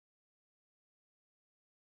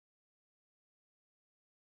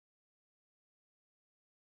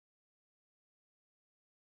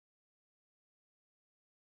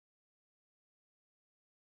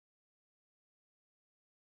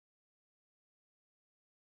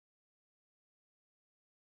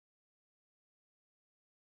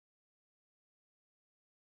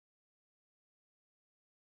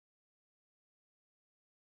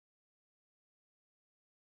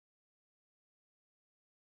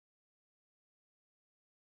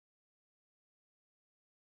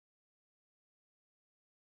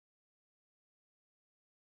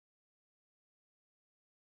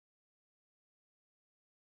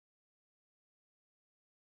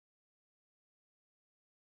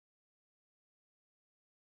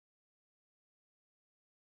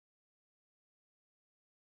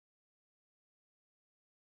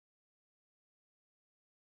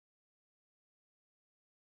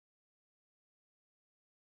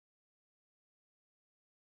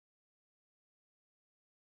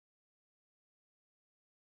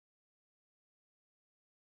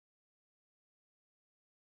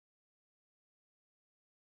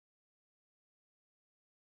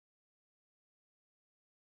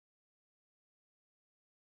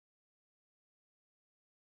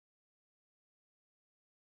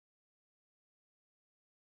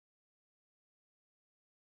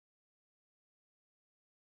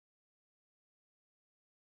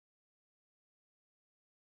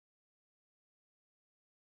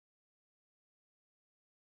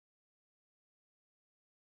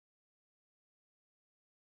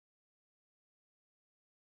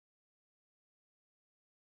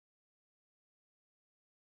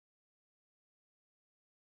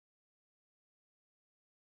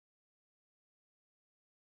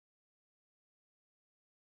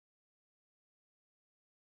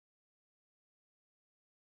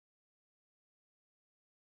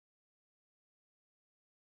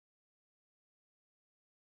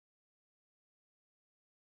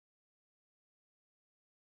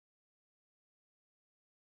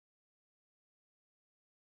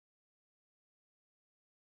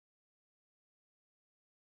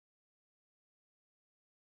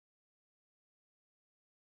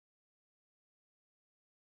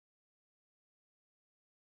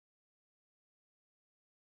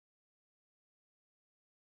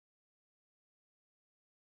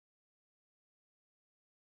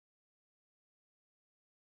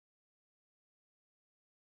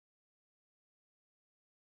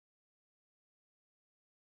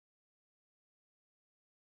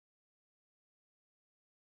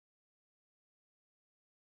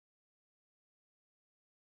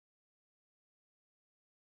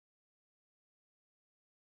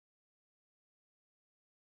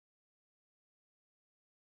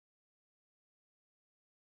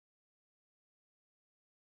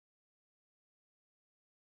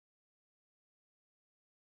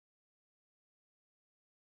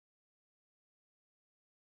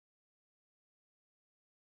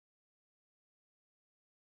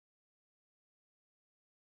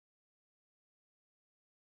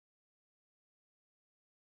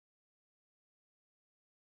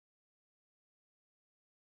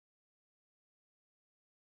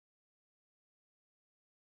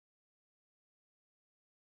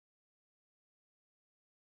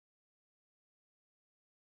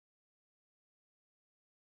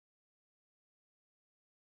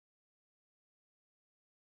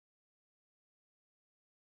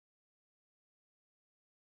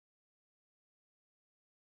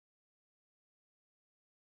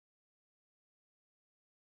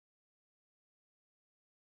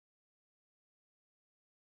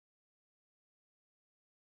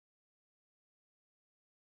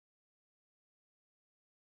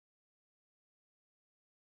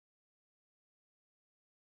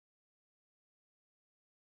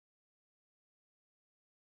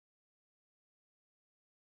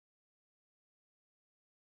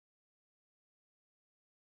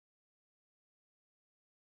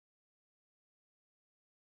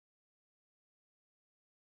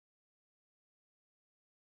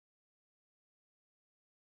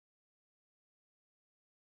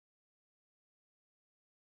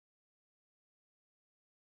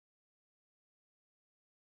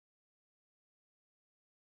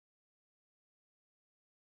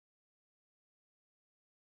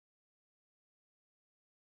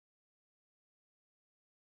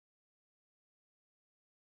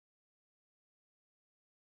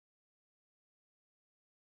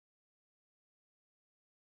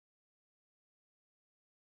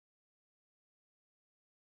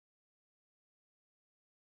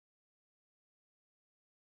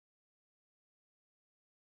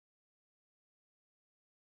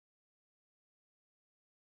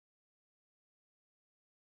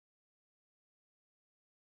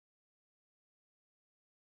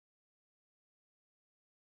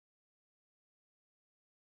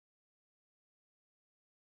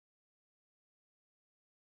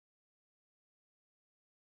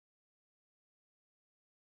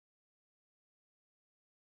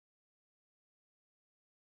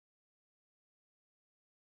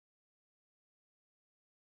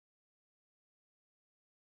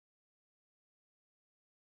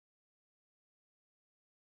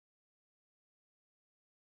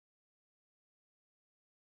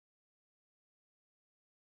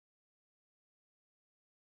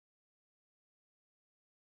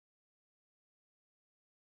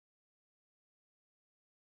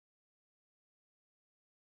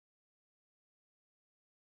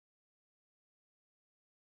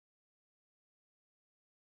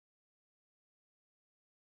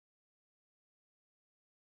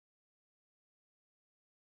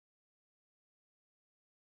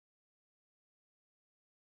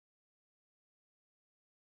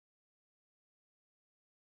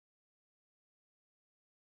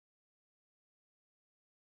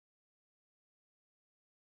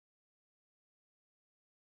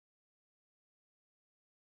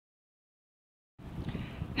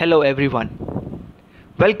Hello everyone.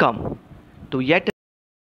 Welcome to yet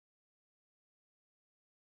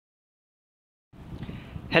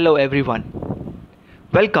Hello everyone.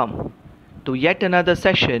 Welcome to yet another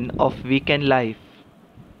session of WeekendLive.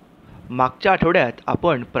 मागच्या आठवड्यात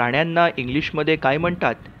आपण प्राण्यांना इंग्लिशमध्ये काय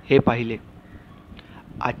म्हणतात हे पाहिले.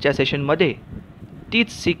 आजच्या सेशनमध्ये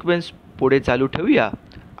तीच सिक्वेन्स पुढे चालू ठेवूया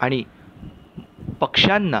आणि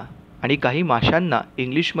पक्ष्यांना आणि काही माशांना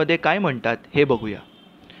इंग्लिशमध्ये काय म्हणतात हे बघूया.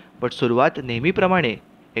 पण सुरुवात नेहमीप्रमाणे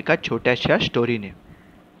एका छोट्याशा स्टोरीने.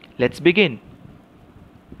 Let's begin.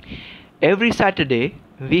 Every Saturday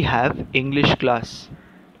we have English class.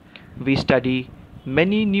 We study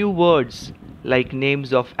many new words like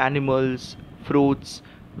names of animals, fruits,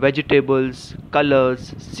 vegetables,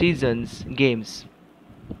 colors, seasons, games.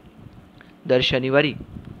 दर शनिवारी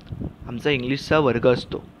आमचा इंग्लिशचा वर्ग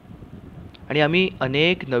असतो आणि आम्ही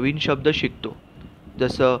अनेक नवीन शब्द शिकतो,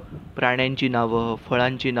 जसं प्राण्यांची नावं,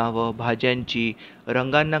 फळांची नावं, भाज्यांची,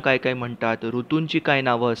 रंगांना काय काय म्हणतात, ऋतूंची काय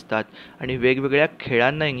नावं असतात आणि वेगवेगळ्या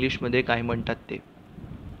खेळांना इंग्लिशमध्ये काय म्हणतात ते.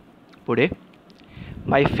 पुढे,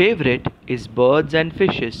 माय favourite is birds and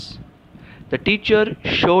fishes. The teacher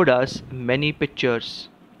showed us many pictures.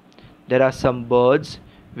 There are some birds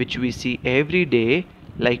which we C every day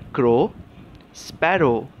like crow,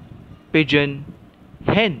 sparrow, pigeon,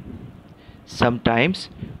 hen. Sometimes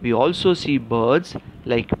we also see birds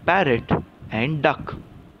like parrot and duck.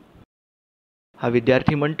 हा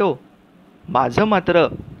विद्यार्थी म्हणतो, माझं मात्र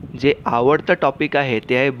जे आवडतं topic आहे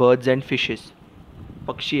ते आहे बर्ड्स अँड फिशेस,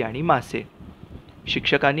 पक्षी आणि मासे.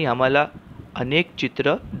 शिक्षकांनी आम्हाला अनेक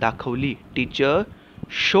चित्र दाखवली. Teacher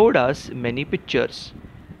showed us many pictures.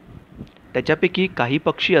 त्याच्यापैकी काही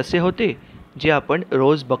पक्षी असे होते जे आपण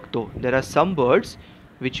रोज बघतो. There are some birds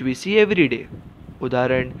which we C every day.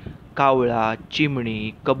 उदाहरण, कावळा,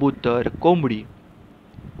 चिमणी, कबूतर, कोंबडी.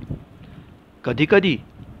 कधीकधी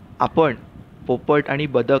आपण पोपट आणि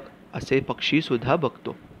बदक असे पक्षीसुद्धा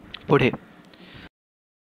बघतो. पुढे,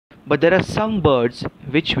 but there are some birds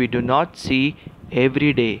which we do not C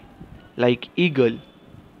every day like eagle,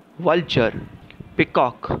 vulture,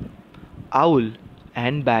 peacock, owl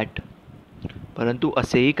and bat. परंतु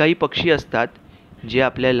असेही काही पक्षी असतात जे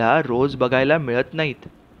आपल्याला रोज बघायला मिळत नाहीत.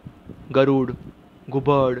 गरुड,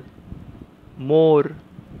 घुबड, मोर,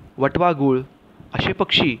 वटवाघूळ असे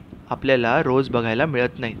पक्षी आपल्याला रोज बघायला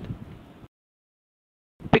मिळत नाहीत.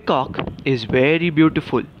 Peacock is very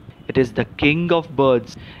beautiful. It is the king of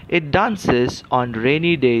birds. It dances on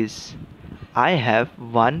rainy days. I have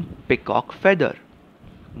one peacock feather.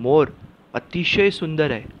 मोर अतिशय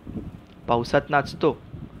सुंदर आहे, पावसात नाचतो.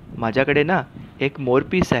 माझ्याकडे ना एक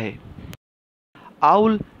मोरपीस आहे.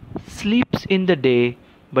 Owl sleeps in the day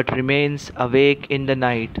but remains awake in the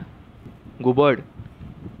night. घुबड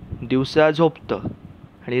दिवसा झोपतं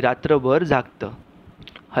आणि रात्रभर जागतं.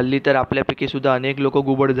 हल्ली तर आपल्यापैकी सुद्धा अनेक लोक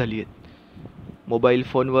घुबड झाली आहेत. मोबाईल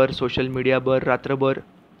फोनवर, सोशल मीडियावर रात्रभर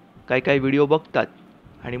काय काय व्हिडिओ बघतात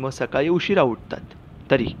आणि मग सकाळी उशिरा उठतात.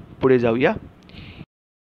 तरी पुढे जाऊया.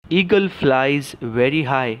 Eagle flies very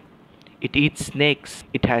high. It eats snakes.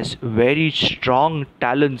 It has very strong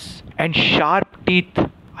talons and sharp teeth.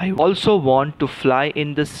 I also want to fly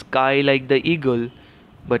in the sky like the eagle,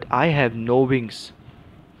 but I have no wings.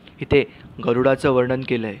 इथे गरुडाचं वर्णन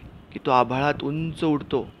केलं आहे की तो आभाळात उंच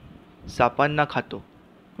उडतो, सापांना खातो.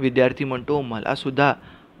 विद्यार्थी म्हणतो, मला सुद्धा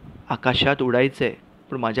आकाशात उडायचं आहे,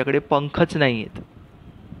 पण माझ्याकडे पंखच नाही आहेत.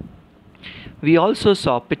 We also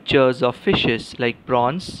saw pictures of fishes like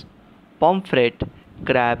prawns, pomfret,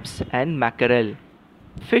 crabs and mackerel.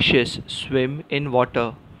 Fishes swim in water.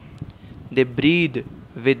 They breathe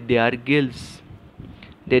with their gills.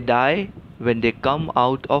 They die when they come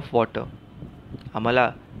out of water. आम्हाला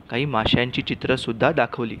काही माशांची चित्रंसुद्धा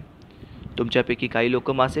दाखवली. तुमच्यापैकी काही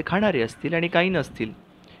लोक मासे खाणारे असतील आणि काही नसतील.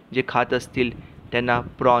 जे खात असतील त्यांना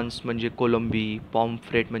प्रॉन्स म्हणजे कोलंबी,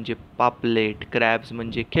 पॉम्फ्रेट म्हणजे पापलेट, क्रॅब्स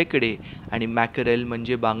म्हणजे खेकडे आणि मॅकरेल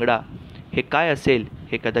म्हणजे बांगडा हे काय असेल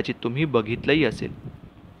हे कदाचित तुम्ही बघितलंही असेल.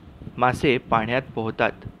 मासे पाण्यात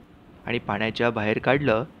पोहतात आणि पाण्याच्या बाहेर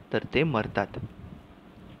काढलं तर ते मरतात.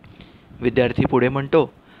 विद्यार्थी पुढे म्हणतो,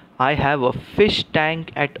 I have a fish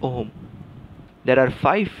tank at home. There are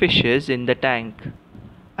 5 fishes in the tank.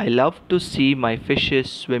 I love to see my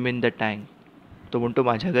fishes swim in the tank. तो म्हणतो,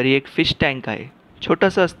 माझ्या घरी एक फिश टँक आहे.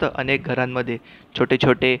 छोटंसं असतं, अनेक घरांमध्ये छोटे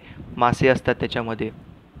छोटे मासे असतात, त्याच्यामध्ये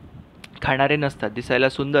खाणारे नसतात, दिसायला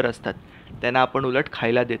सुंदर असतात, त्यांना आपण उलट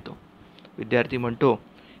खायला देतो. विद्यार्थी म्हणतो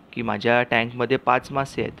की माझ्या टँकमध्ये 5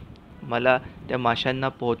 मासे आहेत. मला त्या माशांना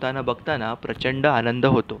पोहताना बघताना प्रचंड आनंद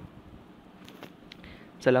होतो.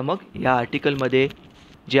 चला मग या आर्टिकलमध्ये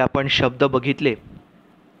जे आपण शब्द बघितले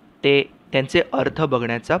ते त्यांचे अर्थ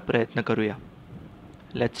बघण्याचा प्रयत्न करूया.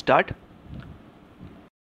 Let's start.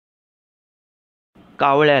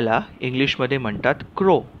 कावळ्याला इंग्लिशमध्ये म्हणतात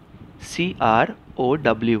क्रो,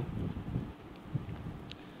 CROW.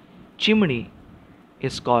 चिमणी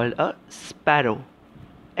is called a sparrow,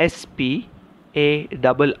 SPARROW.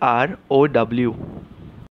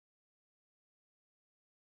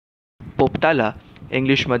 पोपटाला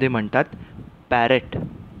इंग्लिशमध्ये म्हणतात parrot.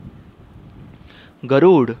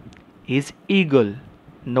 Garud is eagle,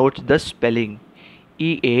 note the spelling,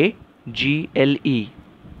 EAGLE.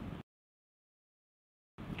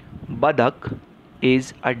 बदक is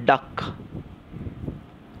a duck.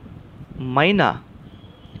 मैना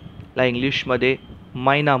ला इंग्लिशमध्ये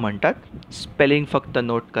मैना म्हणतात. स्पेलिंग फक्त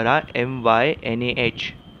नोट करा,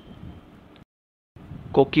 MYNAH.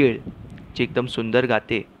 कोकिळ जी एकदम सुंदर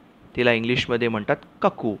गाते तिला इंग्लिशमध्ये म्हणतात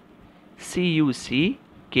ककू,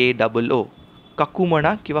 CUCKOO. ककू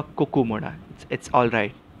म्हणा किंवा कुकू म्हणा, इट्स ऑल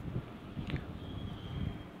राईट.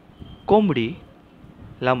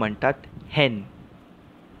 कोंबडीला म्हणतात हेन.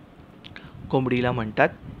 कोंबडीला म्हणतात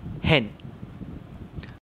हेन.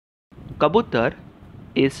 कबूतर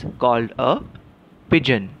is called a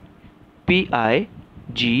pigeon, PIGEON.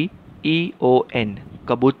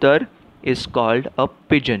 कबूतर is called a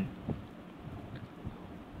pigeon.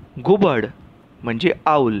 घुबड म्हणजे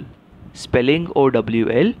आऊल, स्पेलिंग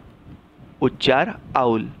OWL, उच्चार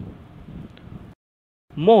owl.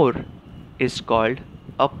 More is called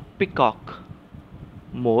a peacock.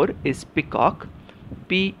 More is peacock,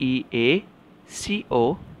 PEACOCK.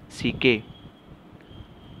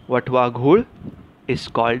 वटवाघूळ is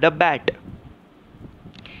called a bat.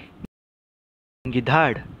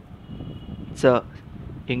 गिधाडचं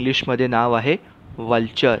इंग्लिशमध्ये नाव आहे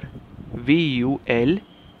वल्चर,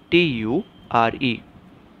 VULTURE.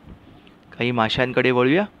 काही माशांकडे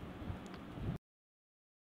वळूया.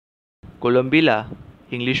 कोलंबीला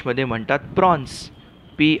इंग्लिशमध्ये म्हणतात प्रॉन्स,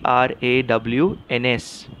 PRAWNS.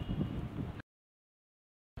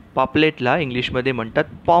 पॉपलेटला इंग्लिशमध्ये म्हणतात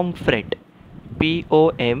पॉम्फ्रेट,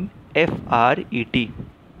 POMFRET.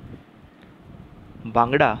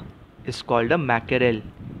 बांगडा is called a mackerel,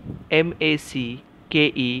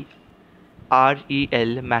 MACKEREL,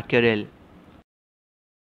 mackerel.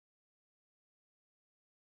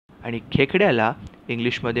 आणि खेकड्याला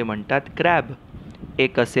इंग्लिशमध्ये म्हणतात क्रॅब.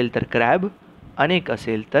 एक असेल तर क्रॅब, अनेक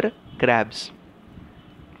असेल तर क्रॅब्स.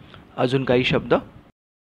 अजून काही शब्द.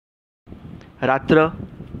 रात्र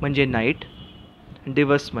म्हणजे नाईट,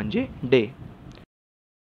 दिवस म्हणजे डे.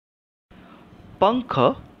 पंख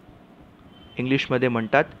इंग्लिशमध्ये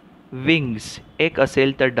म्हणतात विंग्स. एक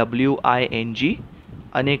असेल तर WING,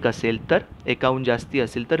 अनेक असेल तर एकाहून जास्ती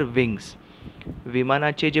असेल तर विंग्स.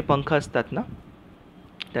 विमानाचे जे पंख असतात ना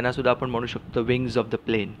त्यांना सुद्धा आपण म्हणू शकतो विंग्स ऑफ द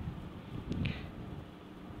प्लेन.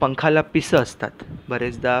 पंखाला पिसं असतात.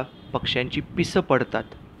 बरेचदा पक्ष्यांची पिसं पडतात.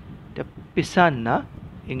 त्या पिसांना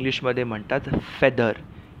इंग्लिशमध्ये म्हणतात फेदर,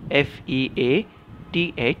 FEATHER,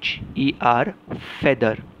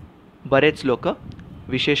 फेदर. बरेच लोक,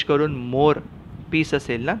 विशेष करून मोर पीस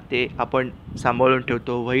असेल ना ते आपण सांभाळून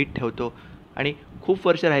ठेवतो, वहीत ठेवतो आणि खूप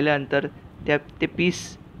वर्ष राहिल्यानंतर ते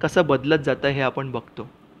पीस कसं बदलत जातं हे आपण बघतो.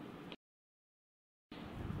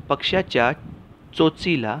 पक्ष्याच्या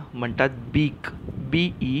चोचीला म्हणतात बीक,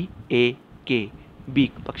 BEAK,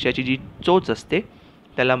 बीक. पक्ष्याची जी चोच असते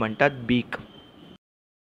त्याला म्हणतात बीक.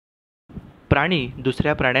 प्राणी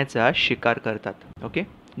दुसऱ्या प्राण्याचा शिकार करतात. ओके,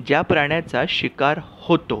 ज्या प्राण्याचा शिकार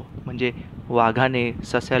होतो म्हणजे वाघाने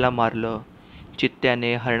सस्याला मारलं,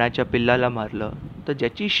 चित्त्याने हरणाच्या पिल्लाला मारलं, तर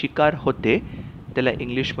ज्याची शिकार होते त्याला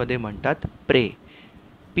इंग्लिशमध्ये म्हणतात प्रे,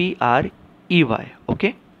 PREY.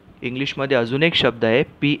 ओके, इंग्लिशमध्ये अजून एक शब्द आहे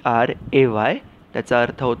PRAY, त्याचा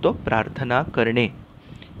अर्थ होतो प्रार्थना करणे.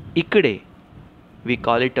 इकडे वी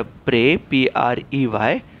कॉल इट अ प्रे,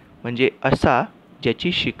 PREY, म्हणजे असा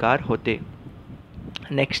ज्याची शिकार होते.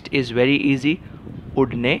 Next is very easy,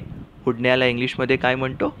 उडणे. उडण्याला इंग्लिशमध्ये काय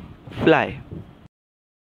म्हणतो? फ्लाय.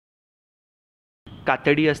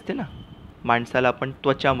 कातडी असते ना, माणसाला आपण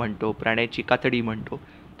त्वचा म्हणतो, प्राण्याची कातडी म्हणतो,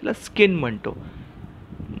 त्याला स्किन म्हणतो.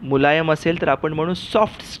 मुलायम असेल तर आपण म्हणू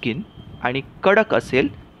सॉफ्ट स्किन आणि कडक असेल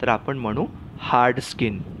तर आपण म्हणू हार्ड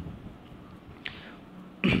स्किन.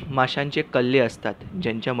 माशांचे कल्ले असतात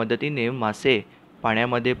ज्यांच्या मदतीने मासे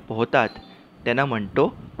पाण्यामध्ये पोहतात त्यांना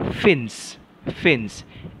म्हणतो फिन्स, फिन्स,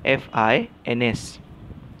 FINS.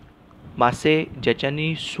 मासे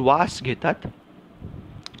ज्याच्यानी श्वास घेतात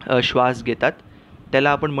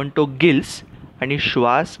त्याला आपण म्हणतो गिल्स आणि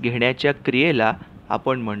श्वास घेण्याच्या क्रियेला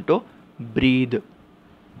आपण म्हणतो ब्रीद,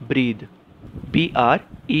 ब्रीद,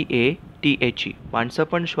 BREATHE. माणसं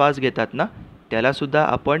पण श्वास घेतात ना त्याला सुद्धा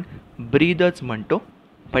आपण ब्रीदच म्हणतो,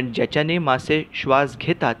 पण ज्याच्याने मासे श्वास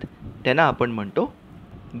घेतात त्यांना आपण म्हणतो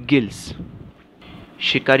गिल्स.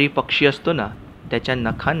 शिकारी पक्षी असतो ना, त्याच्या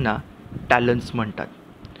नखांना टॅलन्स म्हणतात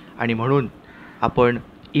आणि म्हणून आपण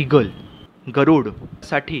ईगल गरुड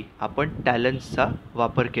साठी आपण टॅलन्सचा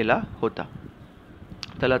वापर केला होता.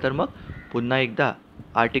 चला तर मग पुन्हा एकदा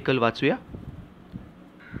आर्टिकल वाचूया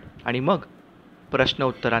आणि मग प्रश्न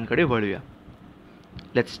उत्तरांकडे वळूया.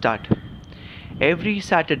 Let's start. Every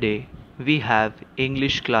Saturday we have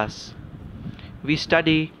English class. We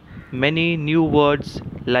study many new words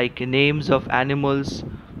like names of animals,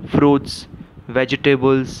 fruits,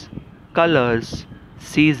 vegetables, colors,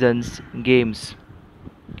 seasons, games.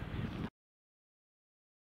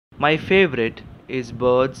 My favorite is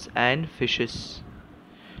birds and fishes.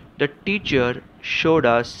 The teacher showed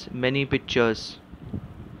us many pictures.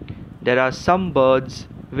 There are some birds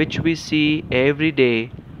which we see every day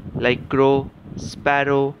like crow,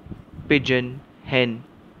 sparrow, pigeon, hen.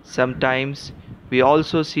 Sometimes we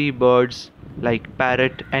also see birds like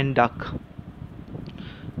parrot and duck.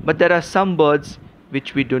 But there are some birds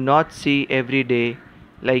which we do not see every day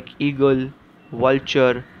like eagle,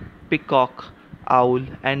 vulture, peacock, owl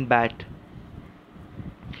and bat.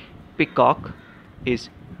 Peacock is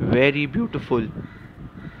very beautiful.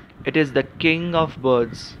 It is the king of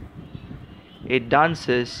birds. It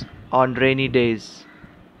dances on rainy days.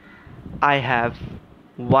 I have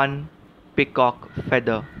one peacock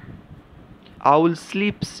feather. Owl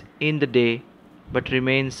sleeps in the day but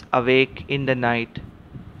remains awake in the night.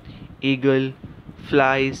 Eagle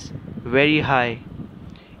flies very high.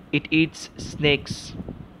 It eats snakes.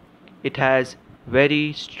 It has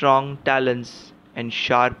very strong talons and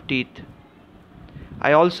sharp teeth.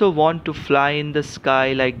 I also want to fly in the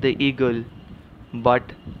sky like the eagle,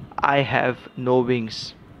 but I have no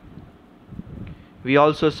wings. We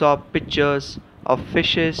also saw pictures of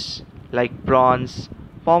fishes like prawns,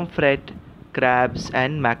 pomfret, crabs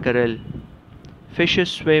and mackerel.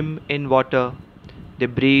 Fishes swim in water. They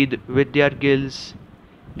breathe with their gills.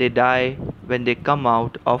 They die when they come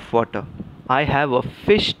out of water. I have a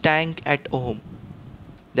fish tank at home.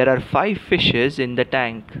 There are 5 fishes in the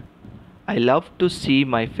tank. I love to see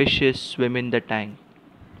my fishes swim in the tank.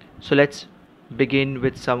 So let's begin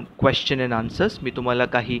with some question and answers. मी तुम्हाला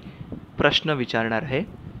काही प्रश्न विचारणार आहे.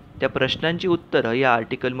 त्या प्रश्नांची उत्तरं या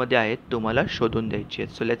आर्टिकलमध्ये आहेत, तुम्हाला शोधून द्यायची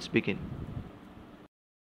आहेत. So let's begin.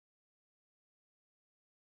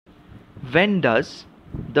 When does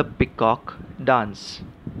the peacock dance?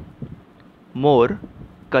 मोर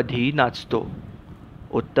कधी नाचतो?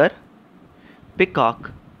 उत्तर,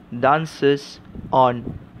 peacock dances on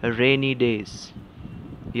rainy days.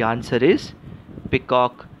 The answer is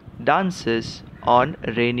peacock dances on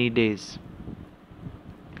rainy days.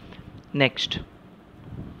 Next,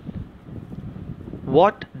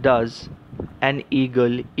 what does an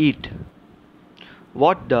eagle eat?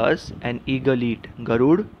 What does an eagle eat?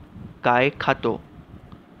 गरुड काय खातो?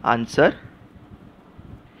 Answer,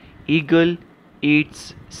 eagle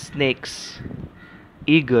eats snakes.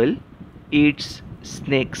 Eagle eats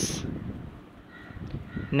snakes.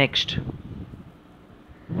 Next,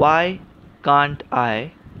 why can't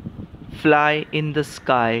I fly in the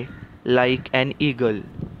sky like an eagle?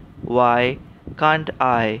 Why can't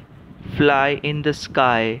I fly in the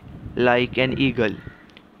sky like an eagle?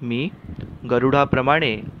 मी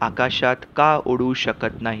गरुडाप्रमाणे आकाशात का उडू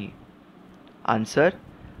शकत नाही? Answer,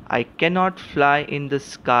 I cannot fly in the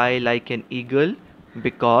sky like an eagle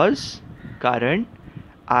because कारण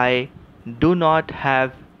I do not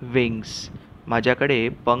have wings. माझ्याकडे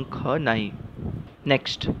पंख नाही.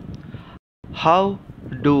 Next, how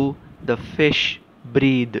do the fish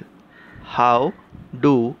breathe? How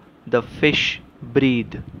do the fish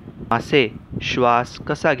breathe? मासे श्वास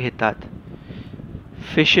कसा घेतात?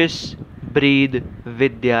 Fishes breathe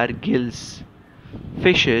with their gills.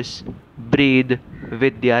 Fishes breathe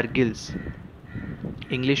with their gills.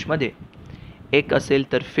 इंग्लिशमध्ये एक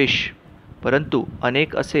असेल तर फिश, परंतु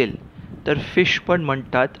अनेक असेल तर फिश पण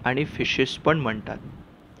म्हणतात आणि फिशेस पण म्हणतात.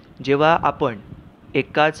 जेव्हा आपण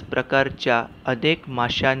एकाच प्रकारच्या अनेक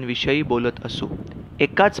माशांविषयी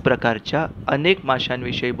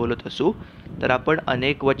बोलत असू, तर आपण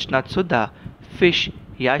अनेक वचनात सुद्धा फिश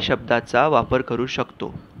या शब्दाचा वापर करू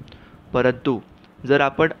शकतो. परंतु जर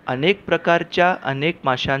आपण अनेक प्रकारच्या अनेक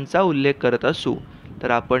माशांचा उल्लेख करत असू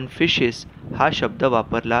तर आपण फिशेस हा शब्द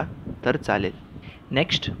वापरला तर चालेल.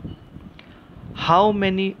 Next, how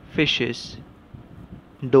many fishes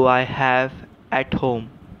do I have at home?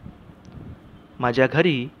 माझ्या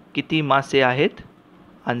घरी किती मासे आहेत?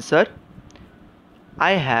 Answer,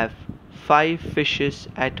 I have 5 fishes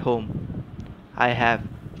at home. I have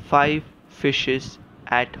 5 fishes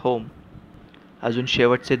at home. अजून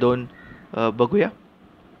शेवटचे 2 बघूया.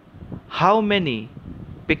 How many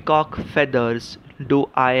peacock feathers do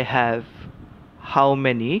I have? How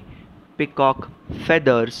many peacock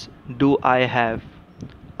feathers do I have?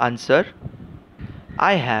 Answer: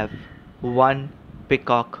 I have one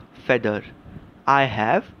peacock feather. I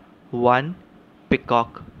have one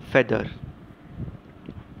peacock feather.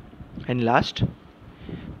 And last,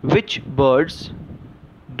 which birds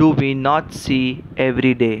do we not see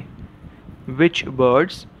every day? Which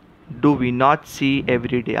birds do we not see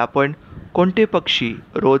every day? आपण कोणते पक्षी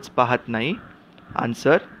रोज पाहत नाही?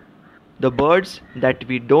 Answer: the birds that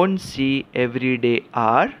we don't see every day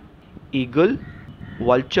are eagle,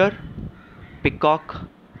 vulture, peacock,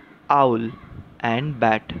 owl and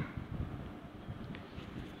bat.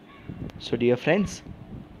 So dear friends,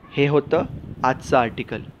 हे होतं आजचं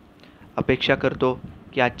article. अपेक्षा करतो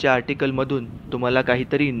की आजच्या आर्टिकलमधून तुम्हाला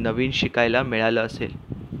काहीतरी नवीन शिकायला मिळालं असेल.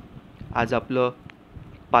 आज आपलं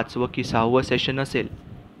 5वं की 6वं सेशन असेल.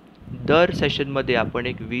 दर सेशनमध्ये आपण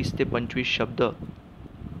एक 20 ते 25 शब्द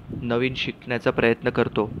नवीन शिकण्याचा प्रयत्न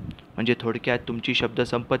करतो. म्हणजे थोडक्यात तुमची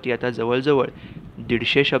शब्दसंपत्ती आता जवळजवळ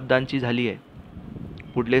 150 शब्दांची झाली आहे.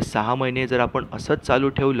 पुढले 6 महिने जर आपण असंच चालू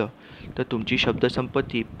ठेवलं तर तुमची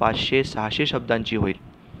शब्दसंपत्ती 500-600 शब्दांची होईल.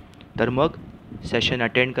 तर मग सेशन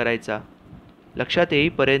अटेंड करायचा, लक्षात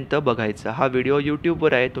येईपर्यंत बघायचा. हा व्हिडिओ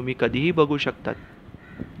यूट्यूबवर आहे, तुम्ही कधीही बघू शकतात.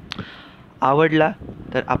 आवडला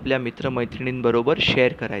तर आपल्या मित्रमैत्रिणींबरोबर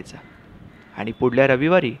शेअर करायचा आणि पुढल्या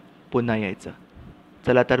रविवारी पुन्हा यायचं.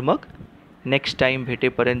 चला तर मग नेक्स्ट टाईम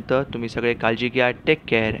भेटेपर्यंत तुम्ही सगळे काळजी घ्या. Take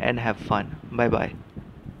care and have fun. Bye bye.